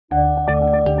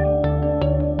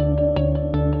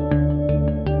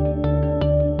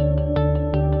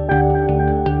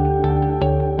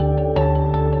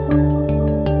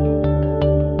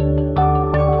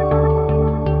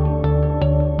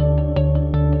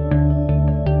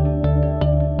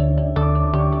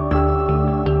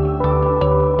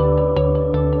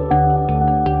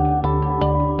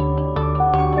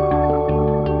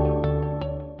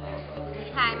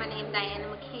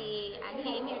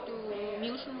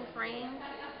friend,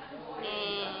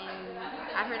 and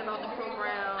I heard about the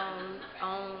program.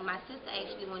 My sister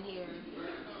actually went here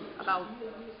about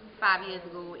 5 years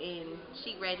ago, and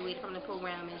she graduated from the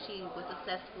program, and she was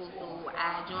successful. So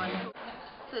I joined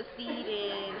to succeed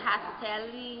in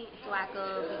hospitality, so I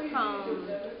could become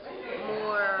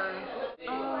more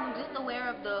just aware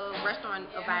of the restaurant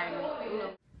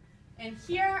environment. And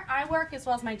here I work as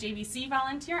well as my JVC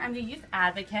volunteer. I'm the youth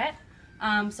advocate.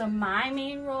 So my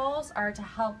main roles are to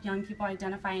help young people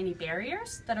identify any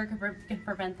barriers that can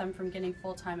prevent them from getting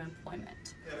full-time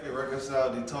employment. Café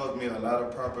Reconcile, they taught me a lot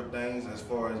of proper things as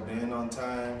far as being on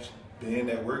time, being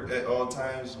at work at all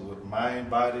times with mind,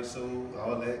 body, soul,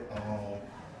 all that.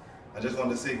 I just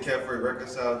want to say Café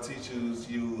Reconcile teaches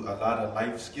you a lot of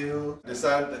life skills. I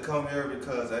decided to come here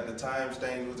because at the time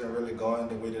things wasn't really going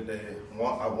the way that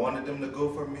I wanted them to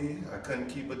go for me. I couldn't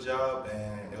keep a job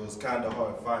and it was kind of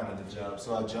hard finding a job.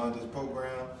 So I joined this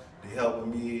program to help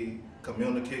me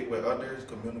communicate with others,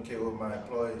 communicate with my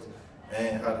employees,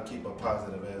 and how to keep a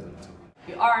positive attitude.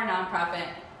 We are a nonprofit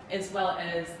as well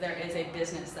as there is a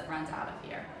business that runs out of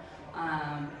here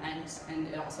and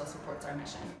it also supports our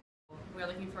mission. We're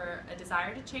looking for a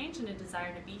desire to change and a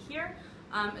desire to be here,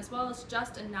 as well as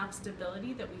just enough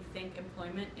stability that we think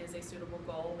employment is a suitable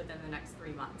goal within the next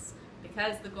 3 months,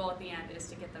 because the goal at the end is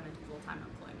to get them into full-time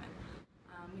employment.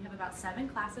 We have about 7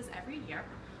 classes every year.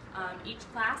 Each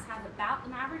class has about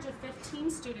an average of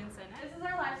 15 students in it. This is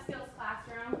our life skills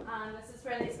classroom. This is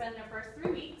where they spend their first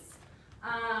 3 weeks.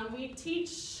 We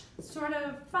teach sort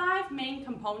of 5 main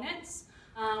components.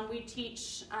 We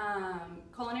teach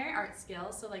culinary art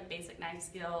skills, so like basic knife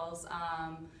skills,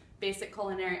 basic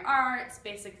culinary arts,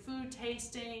 basic food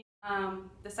tasting.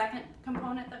 The second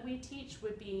component that we teach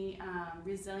would be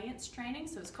resilience training,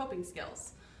 so it's coping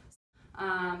skills.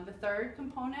 The third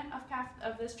component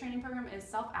of this training program is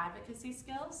self-advocacy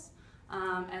skills.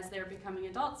 As they're becoming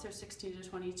adults, they're 16 to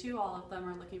 22, all of them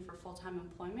are looking for full-time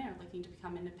employment or looking to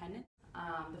become independent.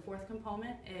 The fourth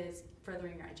component is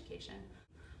furthering your education.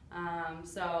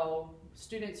 So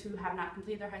students who have not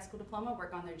completed their high school diploma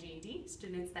work on their GED.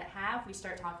 Students that have,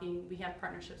 we have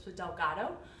partnerships with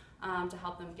Delgado to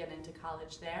help them get into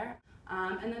college there.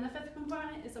 And then the fifth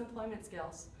component is employment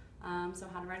skills. So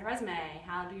how to write a resume,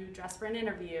 how to dress for an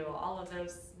interview, all of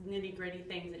those nitty-gritty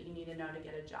things that you need to know to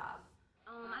get a job.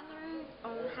 I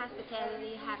learned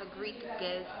hospitality, how to greet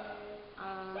guests,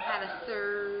 how to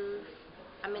serve.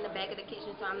 I'm in the back of the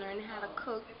kitchen, so I'm learning how to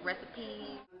cook,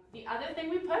 recipes. The other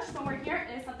thing we push when we're here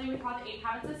is something we call the 8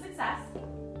 Habits of Success.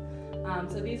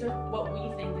 So these are what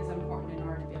we think is important in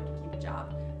order to be able to keep a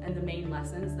job, and the main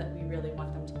lessons that we really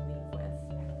want them to leave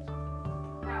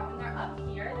with. Now when they're up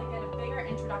here, they get a bigger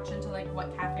introduction to like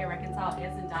what Café Reconcile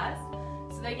is and does.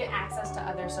 So they get access to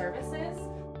other services.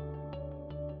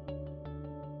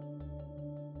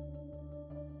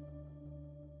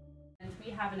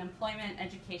 We have an employment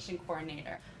education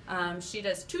coordinator. She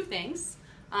does 2 things.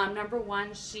 Number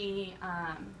one, she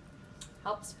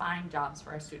helps find jobs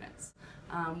for our students.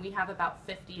 We have about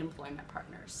 50 employment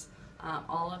partners.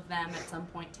 All of them at some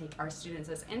point take our students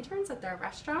as interns at their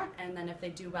restaurant, and then if they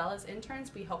do well as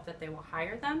interns, we hope that they will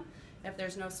hire them. If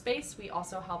there's no space, we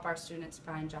also help our students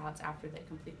find jobs after they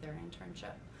complete their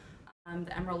internship.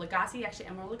 The Emerald Lagasse, actually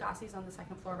Emerald Lagasse is on the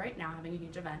 2nd floor right now having a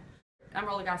huge event.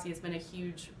 Emerald Lagasse has been a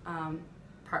huge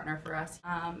partner for us,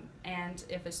 and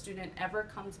if a student ever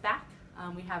comes back,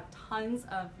 we have tons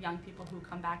of young people who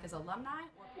come back as alumni.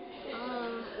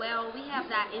 Well, we have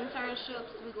that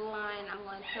internships we go on. I'm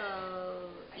going to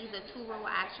either two-row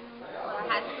optional or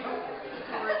high school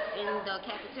to work in the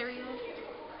cafeteria.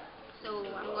 So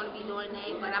I'm going to be doing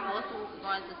that, but I'm also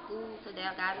going to school to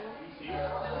Delgado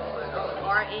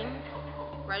for RN,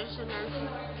 registered nursing.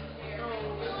 So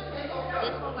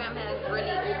this program has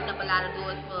really opened up a lot of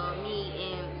doors for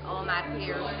me and all my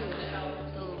peers too.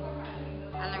 So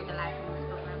I learned a lot from this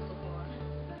program so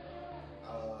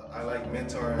far. I like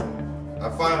mentoring. I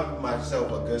find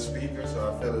myself a good speaker,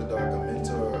 so I feel as though I can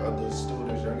mentor other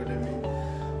students younger than me.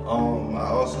 I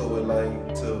also would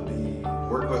like to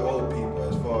work with old people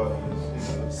as far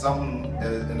as something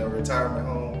in a retirement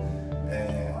home,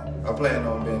 and I plan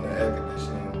on being an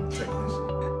academician.